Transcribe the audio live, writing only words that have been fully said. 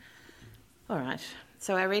All right,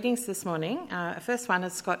 so our readings this morning, first one,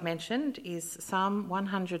 as Scott mentioned, is Psalm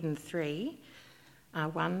 103,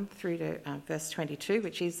 1 through to verse 22,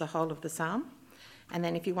 which is the whole of the psalm. And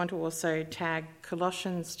then if you want to also tag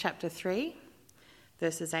Colossians chapter 3,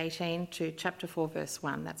 verses 18 to chapter 4, verse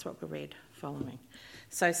 1, that's what we'll read following.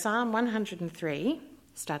 So Psalm 103,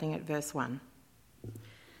 starting at verse 1.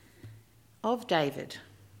 Of David.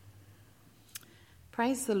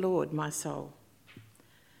 Praise the Lord, my soul.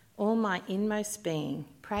 All my inmost being,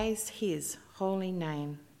 praise his holy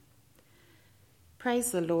name.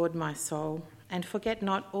 Praise the Lord, my soul, and forget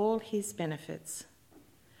not all his benefits,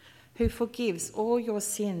 who forgives all your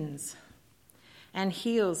sins and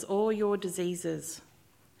heals all your diseases,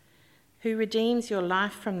 who redeems your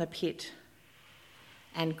life from the pit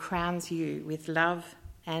and crowns you with love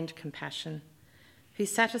and compassion, who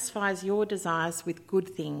satisfies your desires with good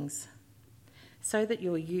things, so that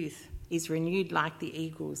your youth is renewed like the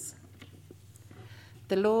eagles.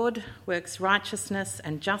 The Lord works righteousness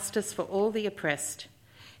and justice for all the oppressed.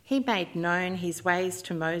 He made known his ways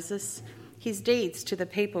to Moses, his deeds to the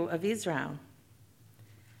people of Israel.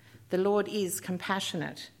 The Lord is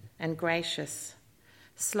compassionate and gracious,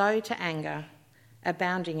 slow to anger,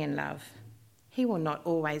 abounding in love. He will not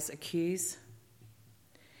always accuse,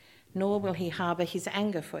 nor will he harbour his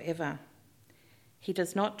anger forever. He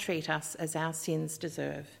does not treat us as our sins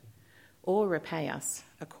deserve, or repay us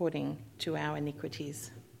according to our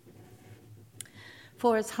iniquities.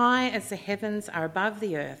 For as high as the heavens are above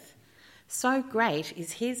the earth, so great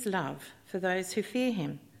is his love for those who fear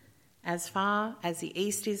him. As far as the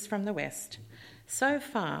east is from the west, so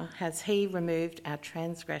far has he removed our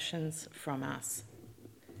transgressions from us.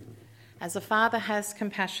 As a father has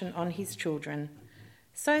compassion on his children,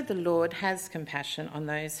 so the Lord has compassion on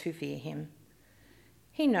those who fear him.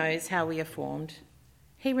 He knows how we are formed.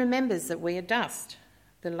 He remembers that we are dust.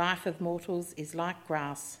 The life of mortals is like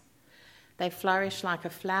grass. They flourish like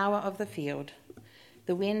a flower of the field.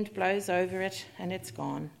 The wind blows over it and it's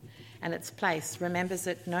gone, and its place remembers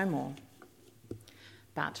it no more.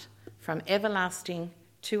 But from everlasting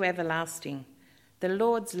to everlasting, the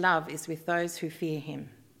Lord's love is with those who fear him,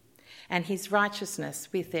 and his righteousness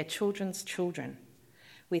with their children's children,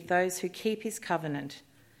 with those who keep his covenant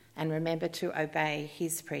and remember to obey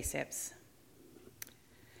his precepts.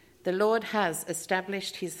 The Lord has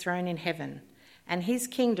established his throne in heaven, and his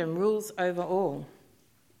kingdom rules over all.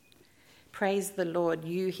 Praise the Lord,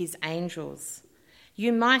 you his angels,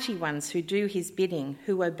 you mighty ones who do his bidding,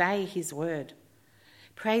 who obey his word.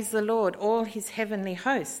 Praise the Lord, all his heavenly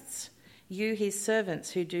hosts, you his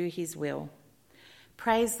servants who do his will.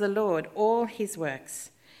 Praise the Lord, all his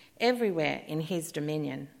works, everywhere in his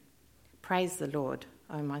dominion. Praise the Lord,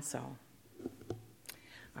 O my soul.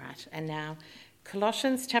 All right, and now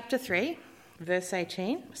Colossians chapter 3, verse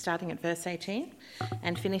 18, starting at verse 18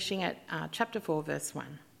 and finishing at chapter 4, verse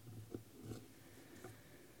 1.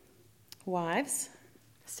 Wives,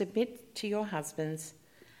 submit to your husbands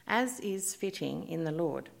as is fitting in the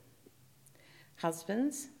Lord.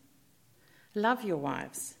 Husbands, love your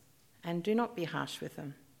wives and do not be harsh with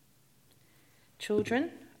them. Children,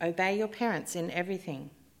 obey your parents in everything,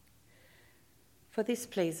 for this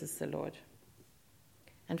pleases the Lord.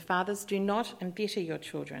 And fathers, do not embitter your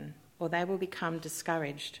children, or they will become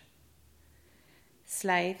discouraged.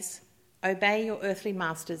 Slaves, obey your earthly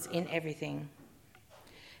masters in everything,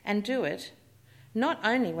 and do it not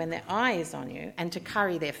only when their eye is on you and to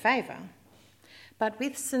curry their favour, but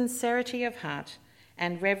with sincerity of heart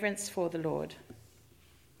and reverence for the Lord.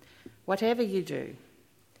 Whatever you do,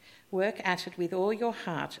 work at it with all your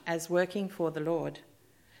heart as working for the Lord,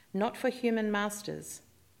 not for human masters,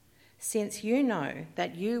 since you know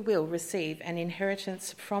that you will receive an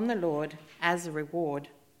inheritance from the Lord as a reward.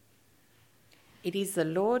 It is the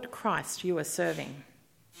Lord Christ you are serving.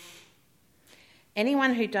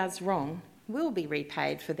 Anyone who does wrong will be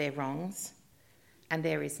repaid for their wrongs, and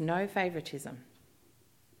there is no favouritism.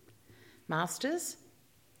 Masters,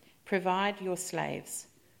 provide your slaves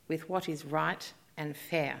with what is right and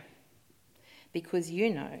fair, because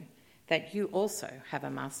you know that you also have a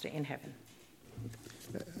master in heaven.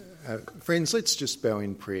 Friends, let's just bow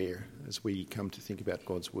in prayer as we come to think about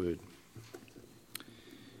God's word.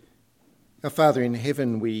 Our Father in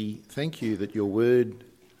heaven, we thank you that your word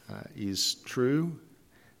is true,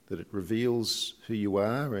 that it reveals who you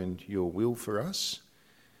are and your will for us,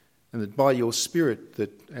 and that by your Spirit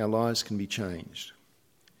that our lives can be changed.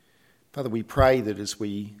 Father, we pray that as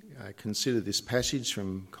we consider this passage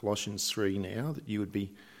from Colossians 3 now, that you would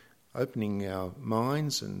be opening our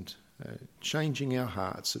minds and changing our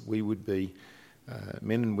hearts, that we would be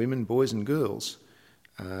men and women, boys and girls,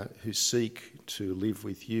 who seek to live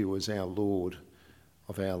with you as our Lord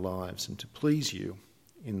of our lives and to please you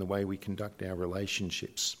in the way we conduct our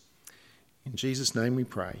relationships. In Jesus' name we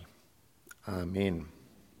pray. Amen.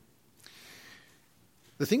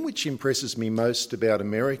 The thing which impresses me most about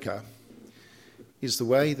America is the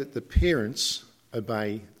way that the parents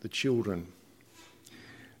obey the children.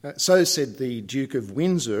 So said the Duke of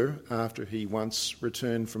Windsor after he once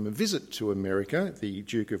returned from a visit to America. The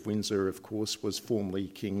Duke of Windsor, of course, was formerly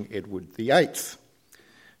King Edward VIII.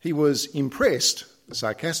 He was impressed,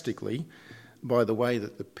 sarcastically, by the way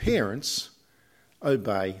that the parents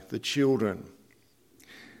obey the children.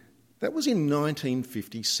 That was in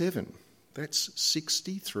 1957. That's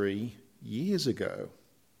 63 years ago.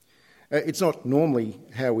 It's not normally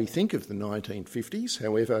how we think of the 1950s.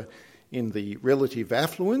 However, in the relative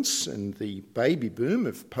affluence and the baby boom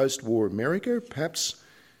of post-war America, perhaps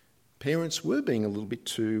parents were being a little bit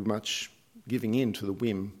too much giving in to the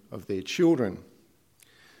whim of their children.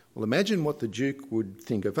 Well, imagine what the Duke would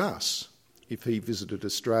think of us if he visited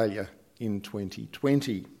Australia in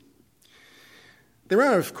 2020. There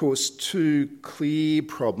are, of course, two clear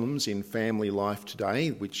problems in family life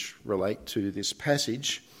today which relate to this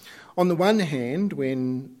passage. On the one hand,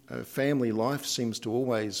 when family life seems to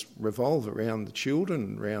always revolve around the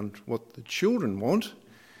children, around what the children want,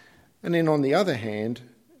 and then on the other hand,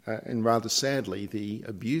 and rather sadly, the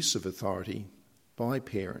abuse of authority by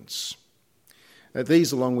parents.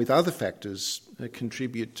 These, along with other factors,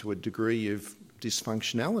 contribute to a degree of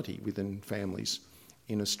dysfunctionality within families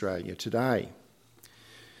in Australia today.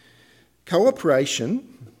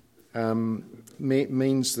 Cooperation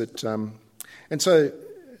means that, and so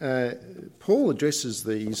Paul addresses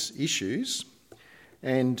these issues,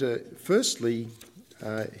 and firstly,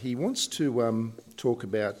 he wants to talk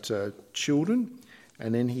about children,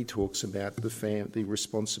 and then he talks about the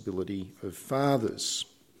responsibility of fathers.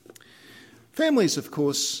 Families, of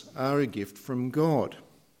course, are a gift from God,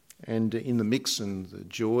 and in the mix and the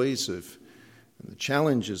joys of and the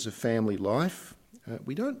challenges of family life,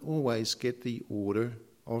 we don't always get the order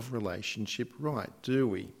of relationship right, do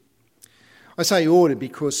we? I say order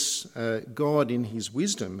because God in his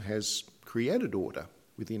wisdom has created order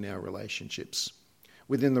within our relationships,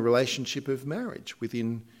 within the relationship of marriage,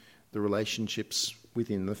 within the relationships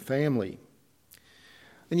within the family.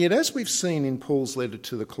 And yet, as we've seen in Paul's letter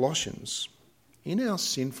to the Colossians, in our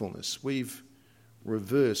sinfulness we've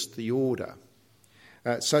reversed the order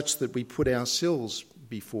such that we put ourselves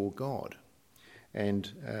before God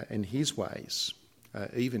and his ways,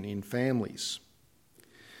 even in families.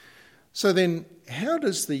 So then, how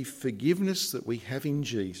does the forgiveness that we have in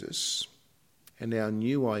Jesus and our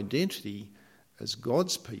new identity as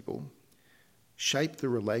God's people shape the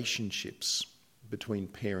relationships between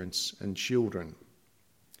parents and children?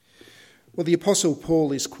 Well, the Apostle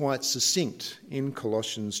Paul is quite succinct in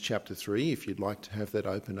Colossians chapter 3, if you'd like to have that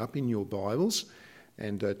open up in your Bibles.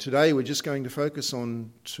 And today we're just going to focus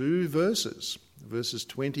on two verses, verses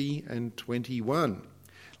 20 and 21.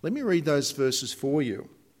 Let me read those verses for you.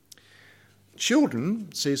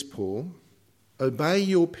 Children, says Paul, obey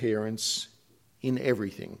your parents in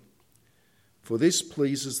everything, for this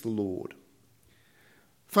pleases the Lord.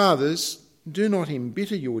 Fathers, do not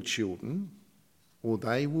embitter your children, or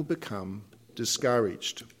they will become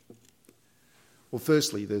discouraged. Well,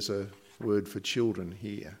 firstly, there's a word for children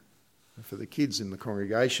here, for the kids in the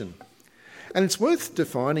congregation. And it's worth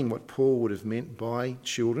defining what Paul would have meant by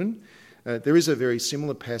children. There is a very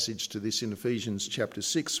similar passage to this in Ephesians chapter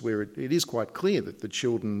 6, where it is quite clear that the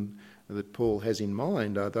children that Paul has in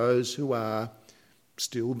mind are those who are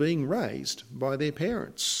still being raised by their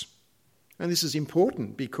parents. And this is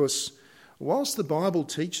important because whilst the Bible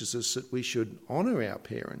teaches us that we should honour our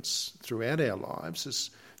parents throughout our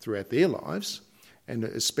lives, throughout their lives, and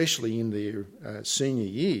especially in their senior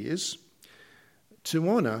years, to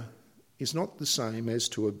honour is not the same as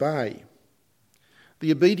to obey.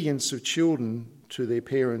 The obedience of children to their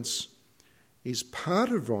parents is part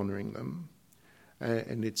of honouring them,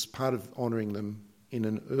 and it's part of honouring them in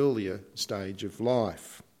an earlier stage of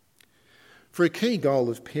life. For a key goal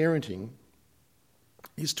of parenting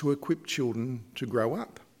is to equip children to grow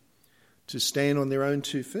up, to stand on their own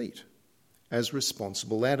 2 feet as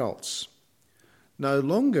responsible adults, no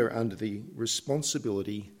longer under the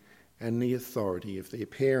responsibility and the authority of their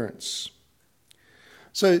parents.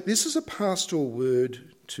 So this is a pastoral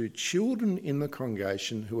word to children in the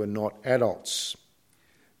congregation who are not adults.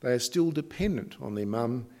 They are still dependent on their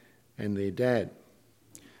mum and their dad.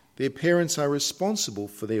 Their parents are responsible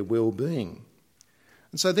for their well-being.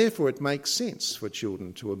 And so therefore it makes sense for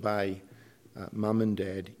children to obey mum and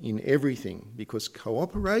dad in everything, because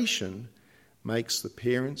cooperation makes the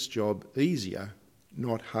parent's job easier,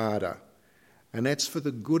 not harder. And that's for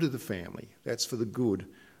the good of the family. That's for the good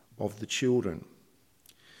of the children.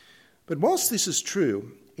 But whilst this is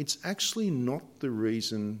true, it's actually not the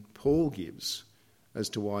reason Paul gives as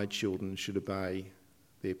to why children should obey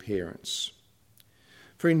their parents.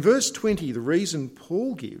 For in verse 20, the reason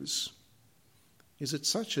Paul gives is that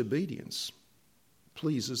such obedience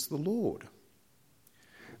pleases the Lord.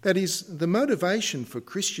 That is, the motivation for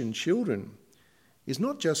Christian children is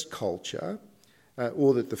not just culture,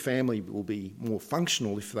 or that the family will be more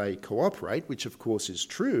functional if they cooperate, which of course is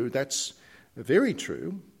true, that's very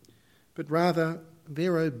true, but rather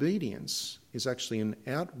their obedience is actually an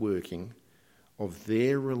outworking of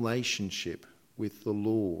their relationship with the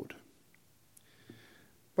Lord.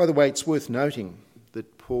 By the way, it's worth noting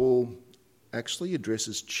that Paul actually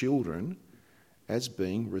addresses children as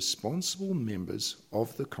being responsible members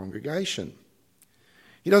of the congregation.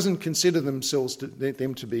 He doesn't consider them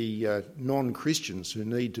to be non-Christians who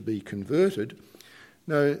need to be converted.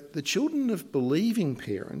 No, the children of believing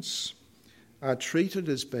parents are treated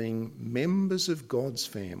as being members of God's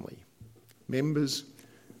family, members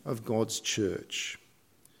of God's church,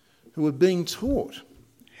 who are being taught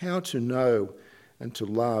how to know and to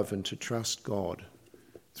love and to trust God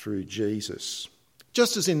through Jesus.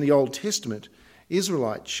 Just as in the Old Testament,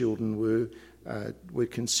 Israelite children were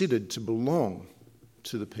considered to belong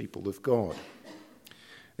to the people of God.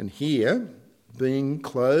 And here, being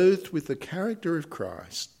clothed with the character of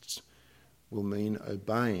Christ will mean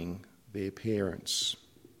obeying their parents.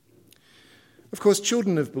 Of course,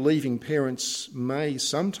 children of believing parents may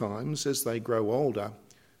sometimes, as they grow older,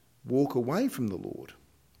 walk away from the Lord,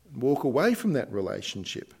 walk away from that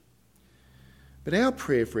relationship. But our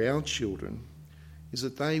prayer for our children is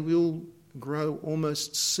that they will grow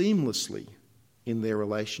almost seamlessly in their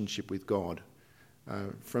relationship with God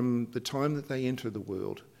from the time that they enter the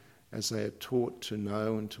world, as they are taught to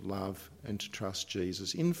know and to love and to trust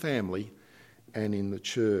Jesus in family and in the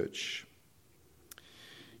church.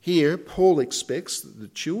 Here, Paul expects that the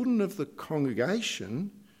children of the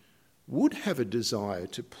congregation would have a desire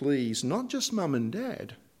to please not just mum and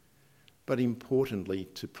dad, but importantly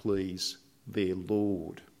to please their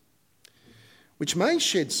Lord. Which may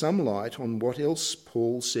shed some light on what else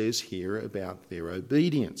Paul says here about their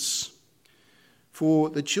obedience. For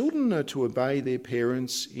the children are to obey their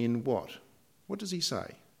parents in what? What does he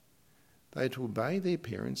say? They are to obey their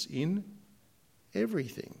parents in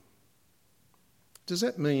everything. Does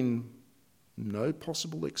that mean no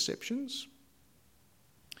possible exceptions?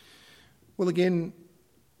 Well, again,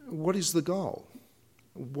 what is the goal?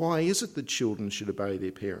 Why is it that children should obey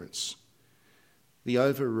their parents? The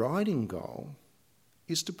overriding goal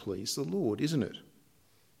is to please the Lord, isn't it?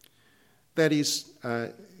 That is,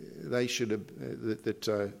 the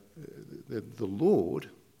Lord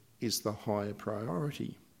is the higher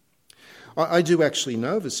priority. I do actually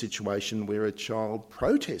know of a situation where a child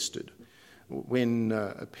protested when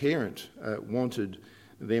a parent wanted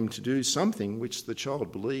them to do something which the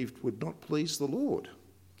child believed would not please the Lord.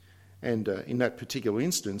 And in that particular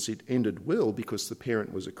instance, it ended well because the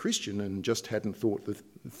parent was a Christian and just hadn't thought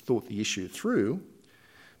the issue through.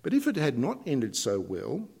 But if it had not ended so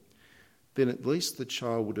well, then at least the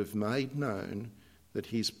child would have made known that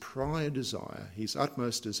his prior desire, his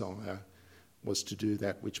utmost desire, was to do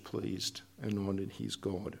that which pleased and honoured his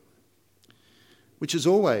God, which is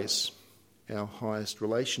always our highest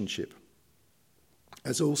relationship,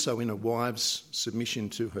 as also in a wife's submission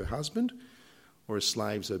to her husband or a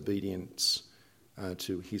slave's obedience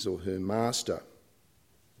to his or her master.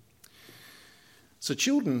 So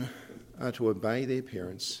children are to obey their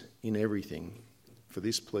parents in everything, for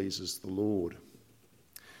this pleases the Lord.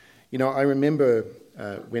 You know, I remember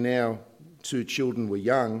when our two children were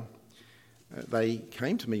young, they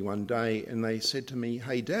came to me one day and they said to me,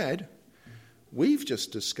 "Hey, Dad, we've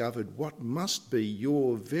just discovered what must be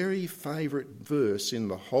your very favourite verse in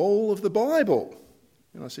the whole of the Bible."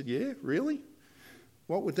 And I said, "Yeah, really?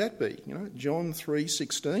 What would that be? You know, John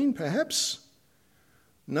 3:16, perhaps?"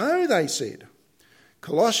 "No," they said.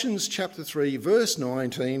 "Colossians chapter 3, verse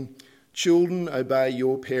 19, children, obey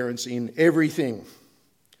your parents in everything."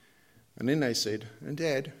 And then they said, "And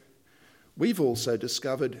Dad, we've also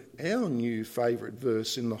discovered our new favourite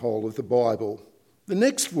verse in the whole of the Bible. The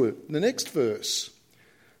next verse.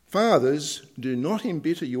 Fathers, do not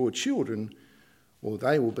embitter your children, or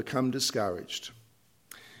they will become discouraged."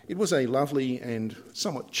 It was a lovely and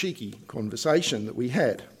somewhat cheeky conversation that we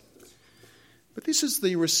had. But this is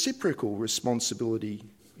the reciprocal responsibility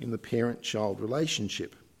in the parent-child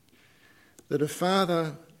relationship, that a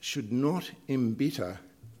father should not embitter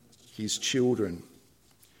his children.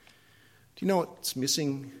 Do you know what's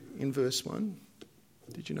missing in verse 1?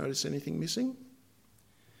 Did you notice anything missing?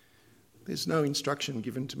 There's no instruction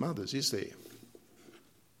given to mothers, is there?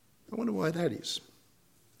 I wonder why that is.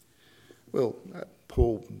 Well,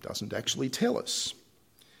 Paul doesn't actually tell us.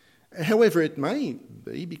 However, it may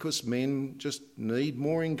be because men just need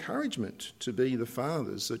more encouragement to be the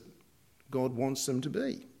fathers that God wants them to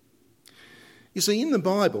be. You see, in the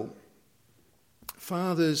Bible,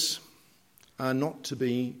 fathers are not to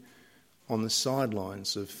be on the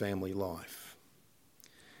sidelines of family life.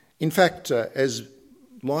 In fact, as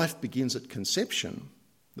life begins at conception,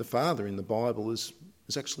 the father in the Bible is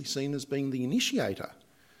actually seen as being the initiator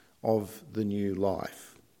of the new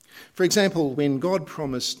life. For example, when God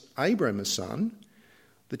promised Abram a son,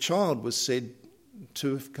 the child was said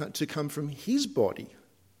to come from his body,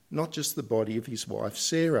 not just the body of his wife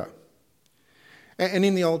Sarah. And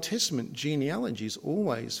in the Old Testament, genealogies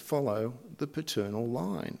always follow the paternal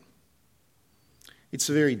line. It's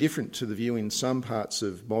very different to the view in some parts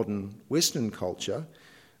of modern Western culture,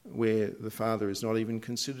 where the father is not even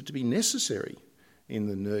considered to be necessary in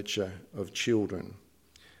the nurture of children.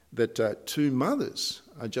 That two mothers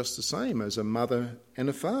are just the same as a mother and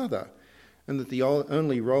a father, and that the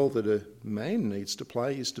only role that a man needs to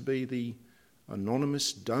play is to be the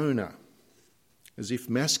anonymous donor, as if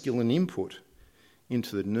masculine input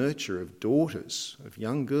into the nurture of daughters, of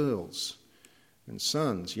young girls and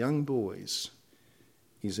sons, young boys,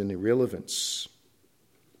 is an irrelevance.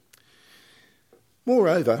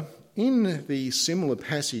 Moreover, in the similar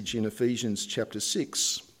passage in Ephesians chapter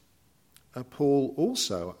 6, Paul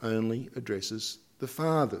also only addresses the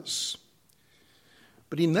fathers.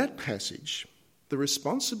 But in that passage, the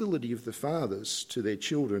responsibility of the fathers to their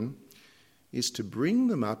children is to bring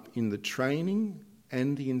them up in the training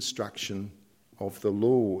and the instruction of the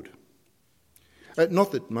Lord.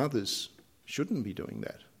 Not that mothers shouldn't be doing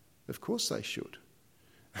that. Of course they should.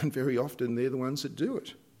 And very often they're the ones that do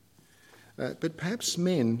it. But perhaps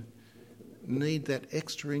men need that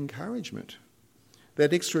extra encouragement.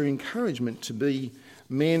 That extra encouragement to be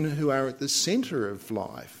men who are at the centre of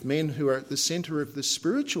life, men who are at the centre of the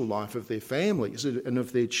spiritual life of their families and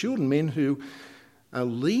of their children, men who are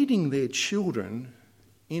leading their children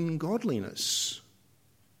in godliness.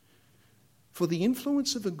 For the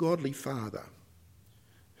influence of a godly father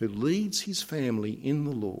who leads his family in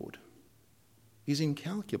the Lord is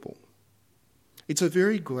incalculable. It's a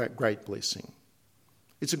very great blessing.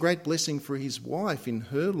 It's a great blessing for his wife in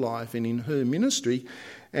her life and in her ministry,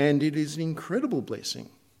 and it is an incredible blessing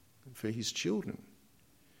for his children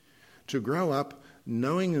to grow up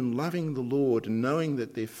knowing and loving the Lord and knowing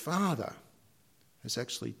that their father has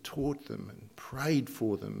actually taught them and prayed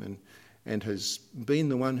for them and has been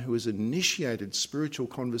the one who has initiated spiritual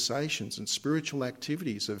conversations and spiritual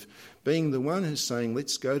activities, of being the one who's saying,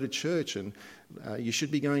 let's go to church and you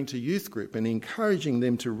should be going to youth group, and encouraging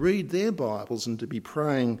them to read their Bibles and to be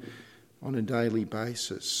praying on a daily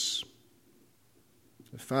basis.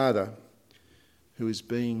 A father who is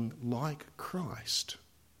being like Christ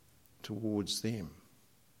towards them.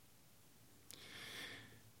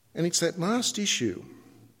 And it's that last issue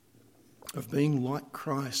of being like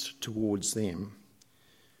Christ towards them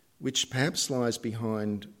which perhaps lies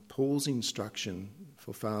behind Paul's instruction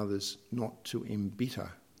for fathers not to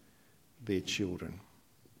embitter their children.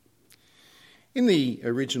 In the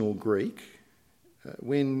original Greek,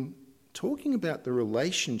 when talking about the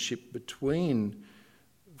relationship between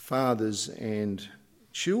fathers and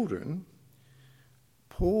children,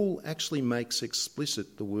 Paul actually makes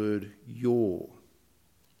explicit the word your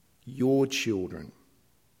children.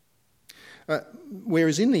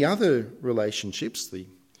 Whereas in the other relationships, the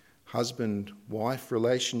husband-wife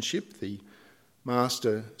relationship, the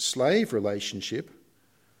master-slave relationship,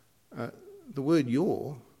 the word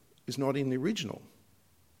your is not in the original.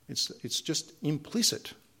 It's just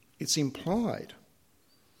implicit. It's implied.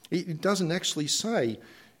 It doesn't actually say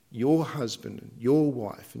your husband and your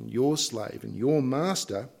wife and your slave and your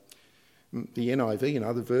master. The NIV and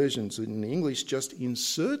other versions in English just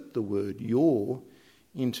insert the word your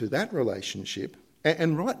into that relationship,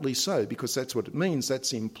 and rightly so, because that's what it means.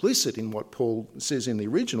 That's implicit in what Paul says in the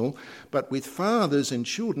original, but with fathers and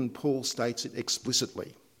children, Paul states it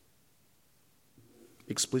explicitly.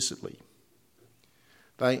 Explicitly.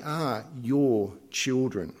 They are your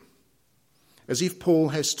children. As if Paul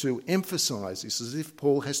has to emphasise this, as if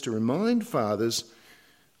Paul has to remind fathers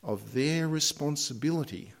of their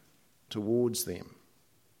responsibility towards them.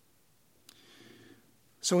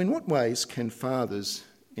 So in what ways can fathers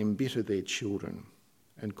embitter their children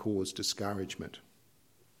and cause discouragement?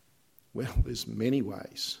 Well, there's many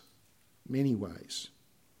ways. Being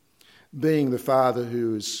the father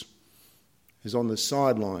who's who's on the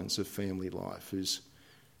sidelines of family life, who's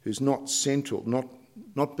not central,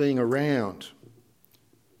 not being around,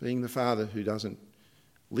 being the father who doesn't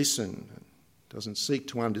listen, doesn't seek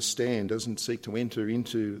to understand, doesn't seek to enter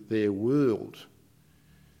into their world,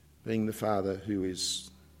 being the father who is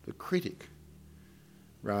the critic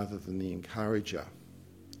rather than the encourager,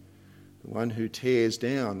 the one who tears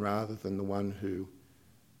down rather than the one who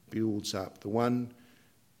builds up, the one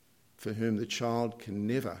for whom the child can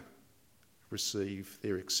never receive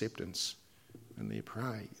their acceptance and their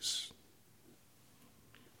praise.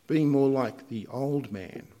 Being more like the old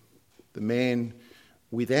man, the man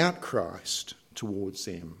without Christ towards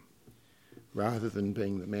them, rather than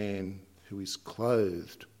being the man who is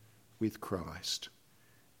clothed with Christ,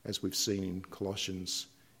 as we've seen in Colossians,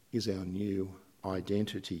 is our new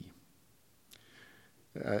identity.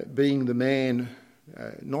 Being the man,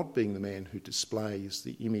 not being the man who displays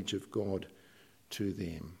the image of God to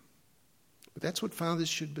them. But that's what fathers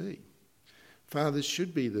should be. Fathers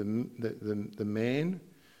should be the man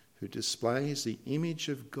who displays the image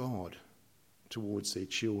of God towards their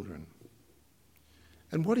children.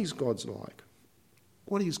 And what is God's like?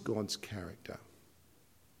 What is God's character?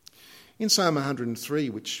 In Psalm 103,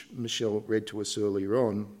 which Michelle read to us earlier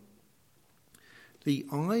on, the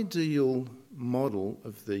ideal model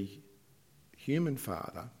of the human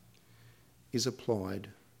father is applied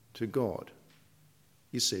to God,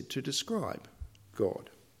 is said to describe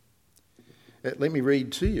God. Let me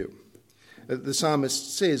read to you. The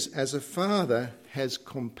psalmist says, "As a father has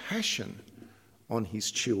compassion on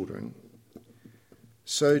his children,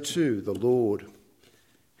 so too the Lord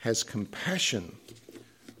has compassion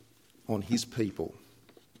on his people,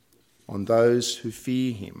 on those who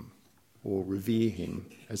fear him," or revere him,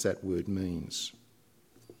 as that word means.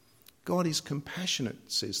 God is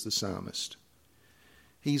compassionate, says the psalmist.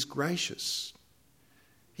 He's gracious.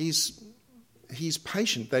 He's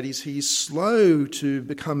patient, that is, he's slow to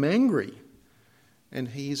become angry, and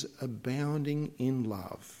he's abounding in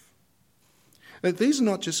love. Now, these are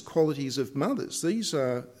not just qualities of mothers, these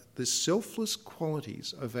are the selfless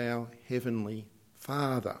qualities of our Heavenly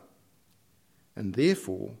Father, and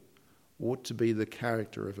therefore ought to be the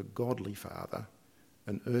character of a godly father,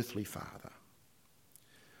 an earthly father.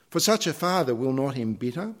 For such a father will not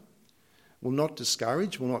embitter, will not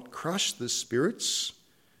discourage, will not crush the spirits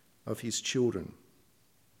of his children.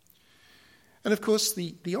 And of course,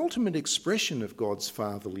 the ultimate expression of God's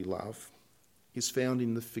fatherly love is found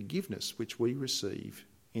in the forgiveness which we receive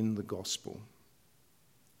in the gospel.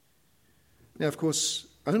 Now, of course,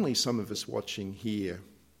 only some of us watching here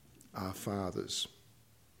are fathers.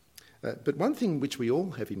 But one thing which we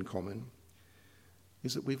all have in common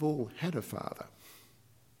is that we've all had a father.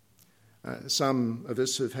 Some of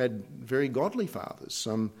us have had very godly fathers.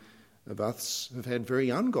 Some of us have had very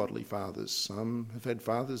ungodly fathers. Some have had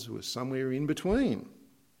fathers who are somewhere in between.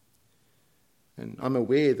 And I'm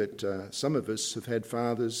aware that some of us have had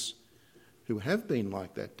fathers who have been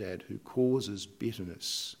like that dad, who causes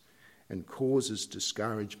bitterness and causes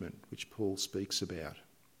discouragement, which Paul speaks about.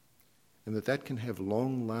 And that can have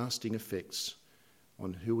long-lasting effects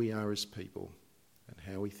on who we are as people and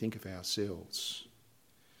how we think of ourselves.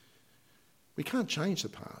 We can't change the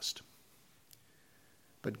past,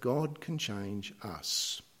 but God can change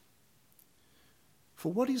us.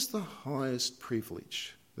 For what is the highest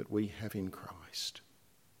privilege that we have in Christ?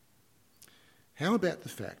 How about the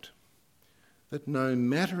fact that no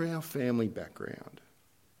matter our family background,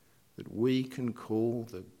 that we can call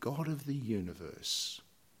the God of the universe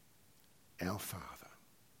our Father,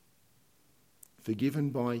 forgiven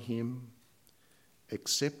by him,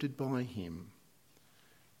 accepted by him,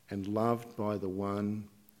 and loved by the one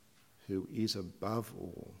who is above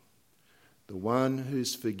all, the one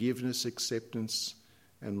whose forgiveness, acceptance,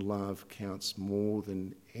 and love counts more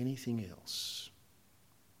than anything else.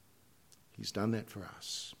 He's done that for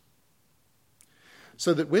us.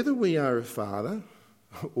 So that whether we are a father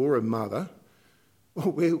or a mother,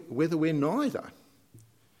 or whether we're neither,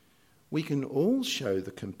 we can all show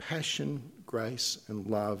the compassion, grace, and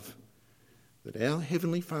love that our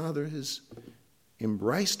Heavenly Father has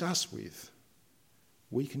embraced us with.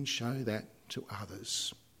 We can show that to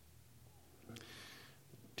others.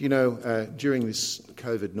 Do you know, during this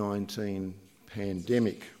COVID-19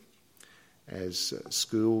 pandemic, as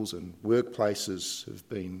schools and workplaces have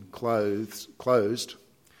been closed,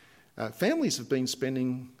 families have been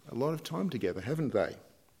spending a lot of time together, haven't they?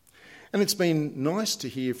 And it's been nice to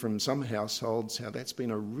hear from some households how that's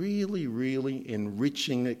been a really, really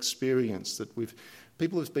enriching experience. That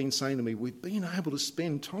people have been saying to me, we've been able to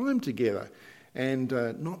spend time together and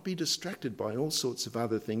not be distracted by all sorts of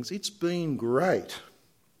other things. It's been great.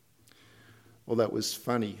 Although it was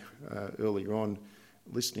funny earlier on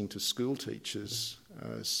listening to school teachers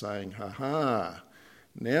saying, ha,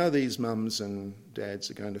 now these mums and dads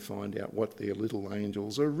are going to find out what their little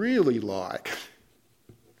angels are really like.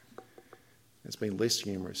 It's been less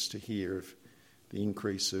humorous to hear of the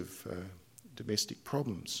increase of domestic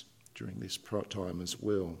problems during this time as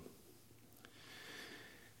well.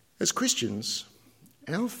 As Christians,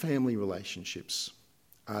 our family relationships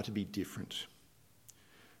are to be different.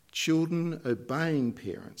 Children obeying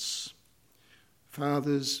parents,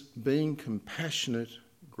 fathers being compassionate,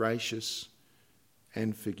 gracious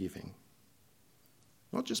and forgiving.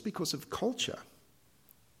 Not just because of culture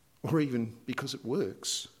or even because it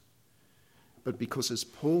works, but because, as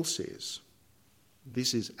Paul says,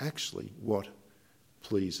 this is actually what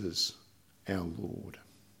pleases our Lord.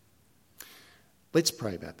 Let's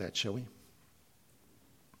pray about that, shall we?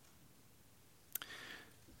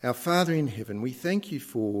 Our Father in heaven, we thank you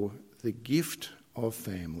for the gift of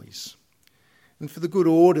families and for the good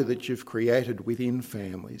order that you've created within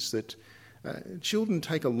families, that children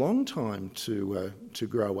take a long time to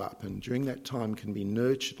grow up, and during that time can be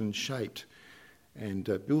nurtured and shaped and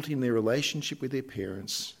built in their relationship with their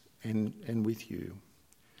parents and with you.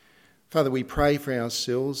 Father, we pray for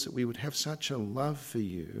ourselves that we would have such a love for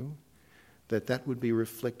you that would be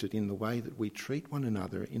reflected in the way that we treat one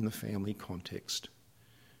another in the family context.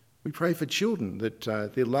 We pray for children that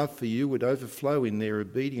their love for you would overflow in their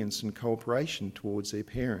obedience and cooperation towards their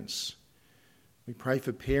parents. We pray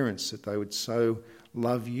for parents that they would so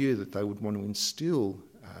love you that they would want to instill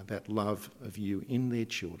that love of you in their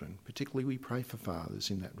children. Particularly we pray for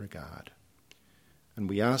fathers in that regard. And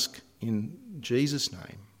we ask in Jesus'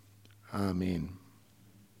 name, Amen.